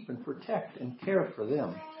keep and protect and care for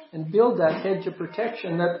them and build that hedge of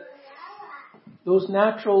protection, that those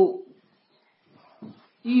natural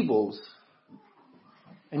evils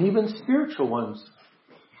and even spiritual ones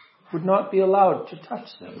would not be allowed to touch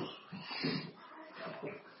them.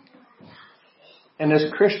 And as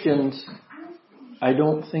Christians, I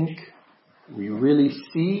don't think we really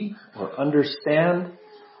see or understand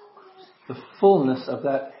the fullness of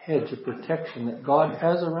that hedge of protection that God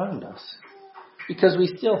has around us. Because we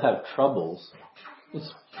still have troubles.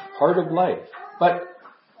 It's part of life. But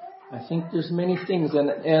I think there's many things,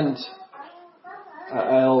 and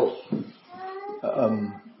I'll...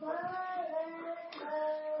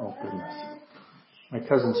 oh goodness. My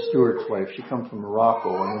cousin Stuart's wife, she come from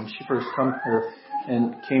Morocco, and when she first come here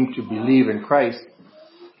and came to believe in Christ,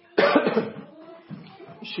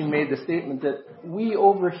 she made the statement that we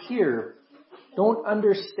over here don't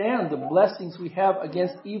understand the blessings we have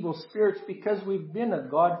against evil spirits because we've been a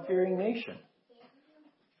God-fearing nation.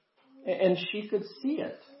 And she could see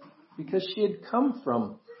it because she had come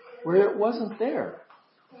from where it wasn't there.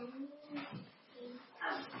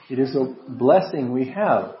 It is a blessing we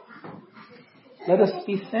have. Let us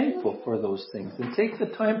be thankful for those things and take the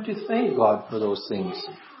time to thank God for those things.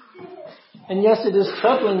 And yes, it is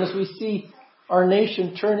troubling as we see our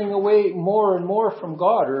nation turning away more and more from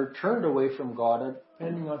God, or turned away from God,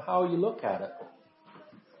 depending on how you look at it.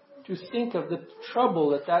 To think of the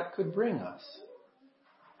trouble that could bring us.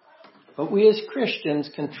 But we as Christians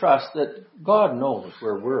can trust that God knows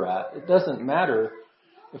where we're at. It doesn't matter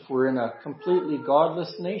if we're in a completely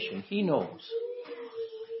godless nation. He knows.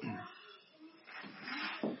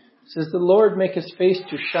 It says, the Lord make His face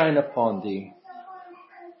to shine upon thee.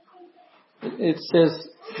 It says,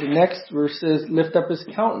 the next verse says, lift up His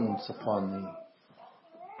countenance upon thee.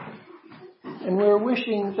 And we're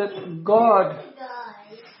wishing that God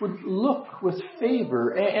would look with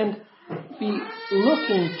favor and be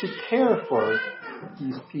looking to care for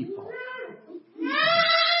these people.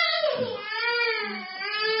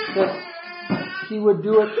 That He would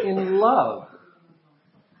do it in love.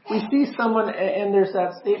 We see someone, and there's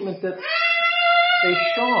that statement that they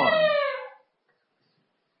shone.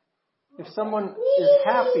 If someone is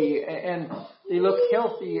happy and they look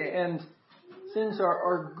healthy and things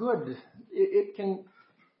are good, it can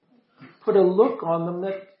put a look on them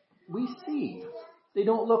that we see. They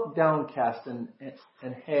don't look downcast and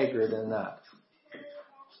haggard and that.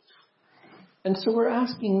 And so we're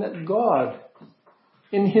asking that God,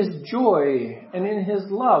 in His joy and in His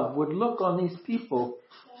love, would look on these people,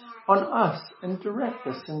 on us, and direct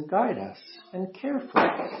us and guide us and care for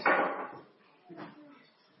us.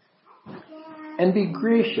 And be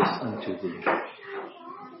gracious unto thee.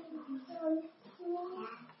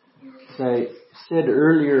 As I said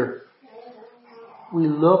earlier, we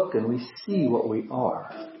look and we see what we are.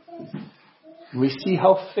 And we see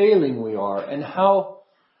how failing we are and how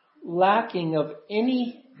lacking of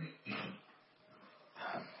any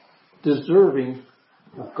deserving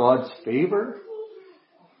of God's favor,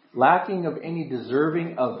 lacking of any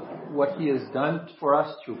deserving of what He has done for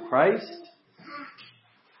us through Christ.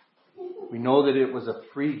 We know that it was a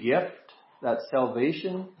free gift, that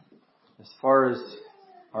salvation, as far as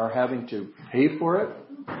our having to pay for it.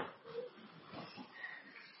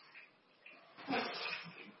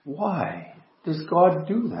 Why does God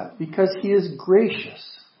do that? Because He is gracious.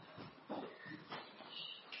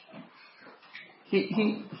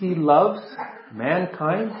 He loves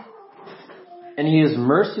mankind, and He is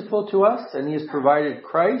merciful to us, and He has provided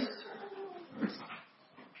Christ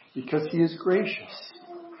because He is gracious.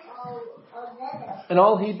 And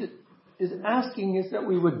all He is asking is that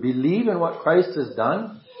we would believe in what Christ has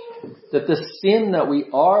done, that the sin that we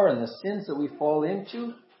are and the sins that we fall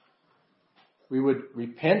into, we would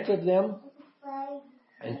repent of them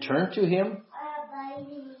and turn to Him,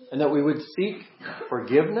 and that we would seek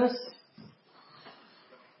forgiveness.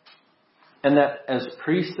 And that as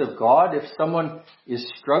priests of God, if someone is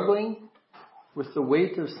struggling with the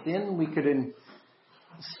weight of sin, we could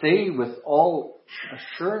say with all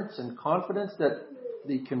assurance and confidence that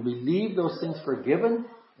they can believe those sins forgiven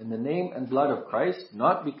in the name and blood of Christ,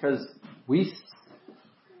 not because we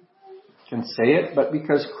can say it, but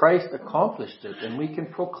because Christ accomplished it, and we can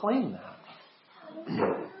proclaim that.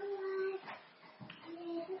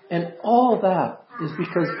 And all that is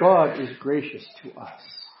because God is gracious to us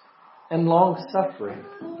and long-suffering.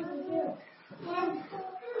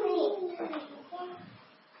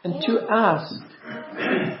 And to ask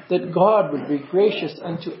that God would be gracious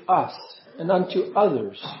unto us and unto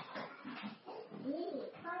others,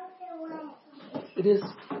 it is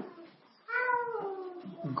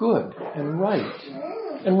good and right,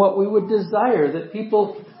 and what we would desire, that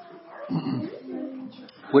people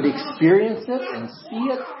would experience it and see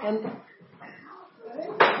it and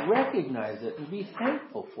recognize it and be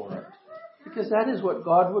thankful for it, because that is what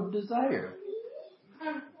God would desire,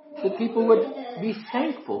 that people would be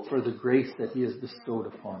thankful for the grace that He has bestowed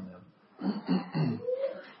upon them.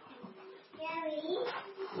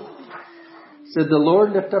 Said, the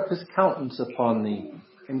Lord lift up His countenance upon thee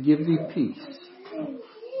and give thee peace.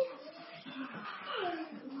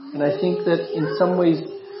 And I think that in some ways,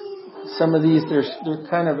 some of these, they're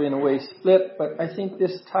kind of in a way split, but I think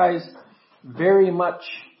this ties very much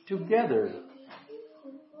together.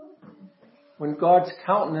 When God's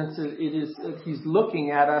countenance, it is that He's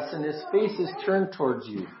looking at us and His face is turned towards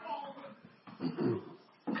you.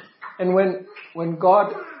 And when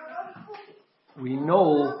God, we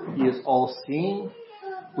know He is all-seeing.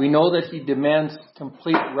 We know that He demands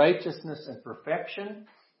complete righteousness and perfection.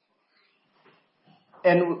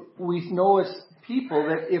 And we know as people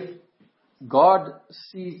that if God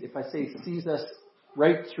sees, if I say sees us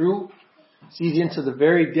right through, sees into the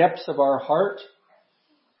very depths of our heart,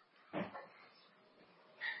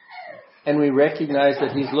 and we recognize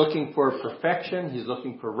that He's looking for perfection, He's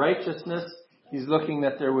looking for righteousness, He's looking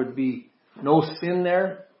that there would be no sin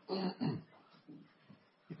there.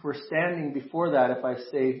 If we're standing before that, if I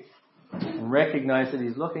say and recognize that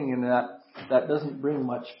He's looking in that doesn't bring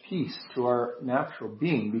much peace to our natural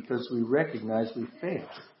being, because we recognize we fail.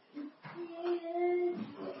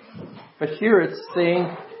 But here it's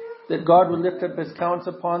saying that God would lift up His countenance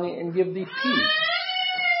upon thee and give thee peace.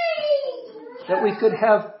 That we could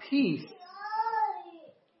have peace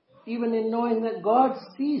even in knowing that God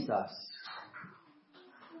sees us.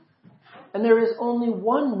 And there is only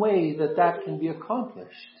one way that can be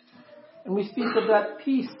accomplished. And we speak of that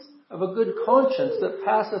peace of a good conscience that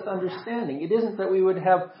passeth understanding. It isn't that we would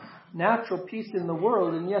have natural peace in the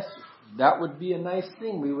world, and yes, that would be a nice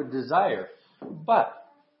thing we would desire. But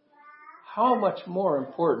how much more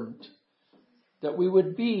important that we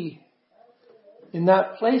would be in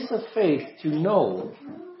that place of faith to know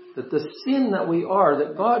that the sin that we are,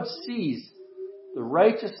 that God sees the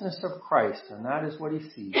righteousness of Christ, and that is what He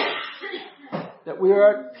sees. That we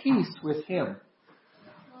are at peace with Him.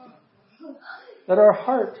 That our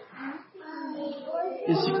heart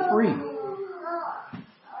is free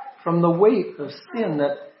from the weight of sin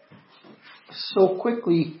that so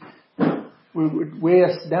quickly would weigh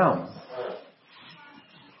us down.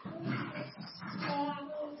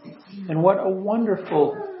 And what a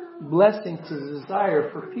wonderful blessing to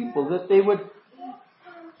desire for people, that they would,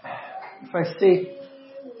 if I say,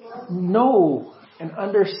 know and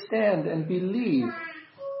understand and believe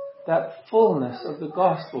that fullness of the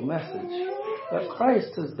gospel message, that Christ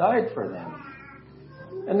has died for them.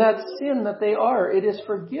 And that sin that they are, it is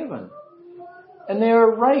forgiven. And they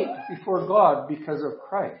are right before God because of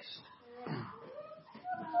Christ.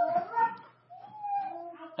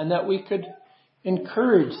 And that we could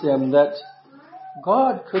encourage them that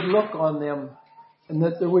God could look on them and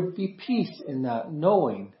that there would be peace in that,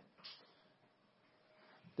 knowing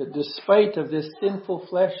that despite of this sinful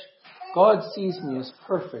flesh, God sees me as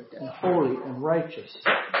perfect and holy and righteous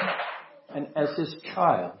and as His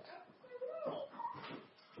child.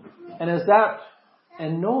 And as that,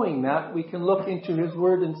 and knowing that, we can look into His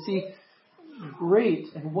Word and see great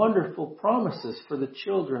and wonderful promises for the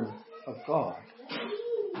children of God.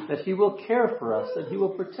 That He will care for us, that He will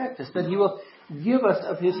protect us, that He will give us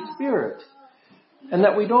of His Spirit, and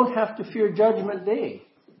that we don't have to fear Judgment Day.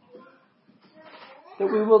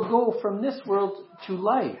 That we will go from this world to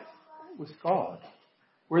life with God,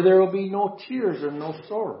 where there will be no tears or no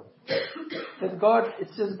sorrow. That God, it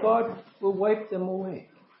says God will wipe them away.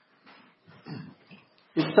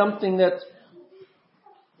 It's something that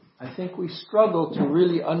I think we struggle to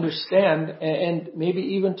really understand and maybe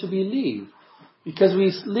even to believe, because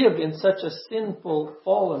we live in such a sinful,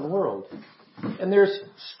 fallen world. And there's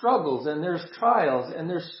struggles and there's trials and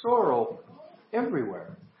there's sorrow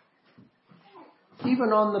everywhere.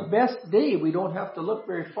 Even on the best day, we don't have to look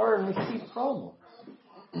very far and we see problems.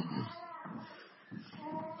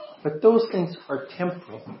 But those things are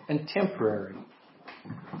temporal and temporary.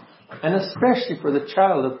 And especially for the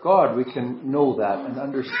child of God, we can know that and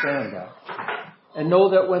understand that. And know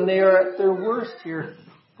that when they are at their worst here,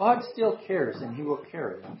 God still cares and He will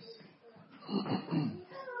carry us.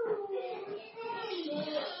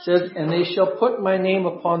 It says, and they shall put my name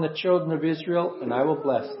upon the children of Israel, and I will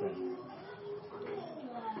bless them.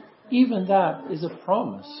 Even that is a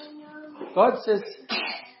promise. God says,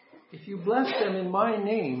 if you bless them in my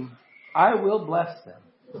name, I will bless them.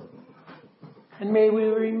 And may we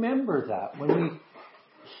remember that when we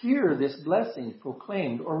hear this blessing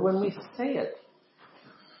proclaimed, or when we say it.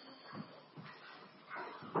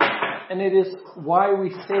 And it is why we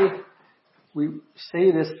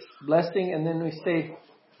say this blessing, and then we say,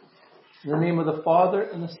 in the name of the Father,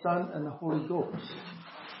 and the Son, and the Holy Ghost.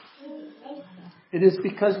 It is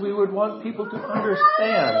because we would want people to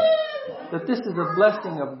understand that this is a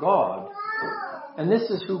blessing of God. And this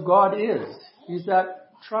is who God is. He's that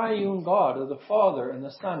triune God of the Father and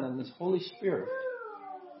the Son and His Holy Spirit.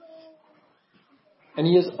 And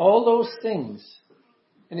He is all those things.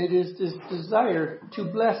 And it is His desire to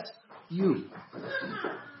bless you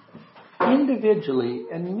individually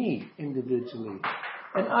and me individually.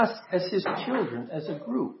 And us as His children as a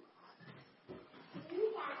group.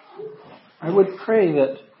 I would pray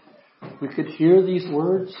that we could hear these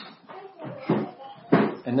words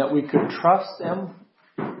and that we could trust them.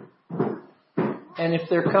 And if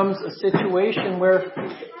there comes a situation where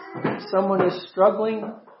someone is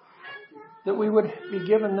struggling, that we would be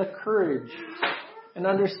given the courage and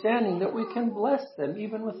understanding that we can bless them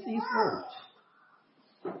even with these words.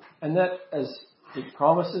 And that, as it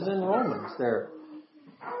promises in Romans there,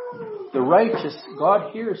 the righteous,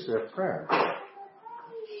 God hears their prayer.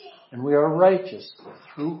 And we are righteous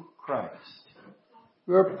through Christ.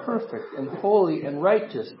 We are perfect and holy and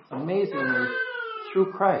righteous, amazingly,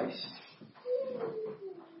 through Christ.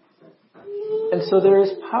 And so there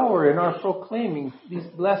is power in our proclaiming these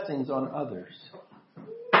blessings on others.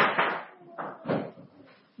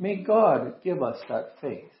 May God give us that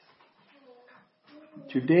faith.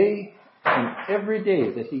 Today and every day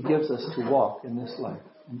that He gives us to walk in this life.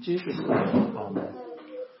 In Jesus' name, amen.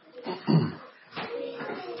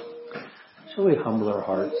 Shall we humble our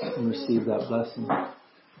hearts and receive that blessing?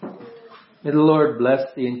 May the Lord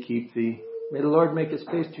bless thee and keep thee. May the Lord make His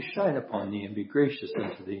face to shine upon thee and be gracious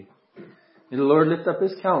unto thee. May the Lord lift up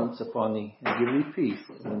His countenance upon thee and give thee peace.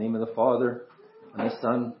 In the name of the Father, and the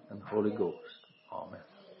Son, and the Holy Ghost. Amen.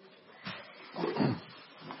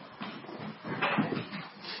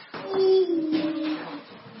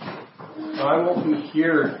 Now, I won't be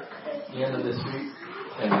here at the end of this week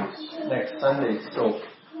and next Sunday, so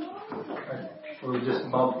we'll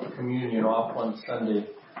just bump communion off on Sunday,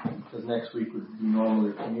 because next week would be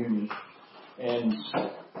normally communion. And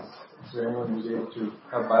is there anyone who's able to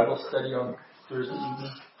have Bible study on Thursday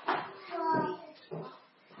evening?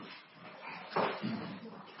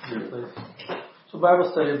 Your place. So Bible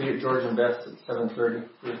study will be at George and Best at 7:30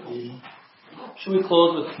 Thursday evening. Should we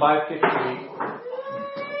close with 5:58?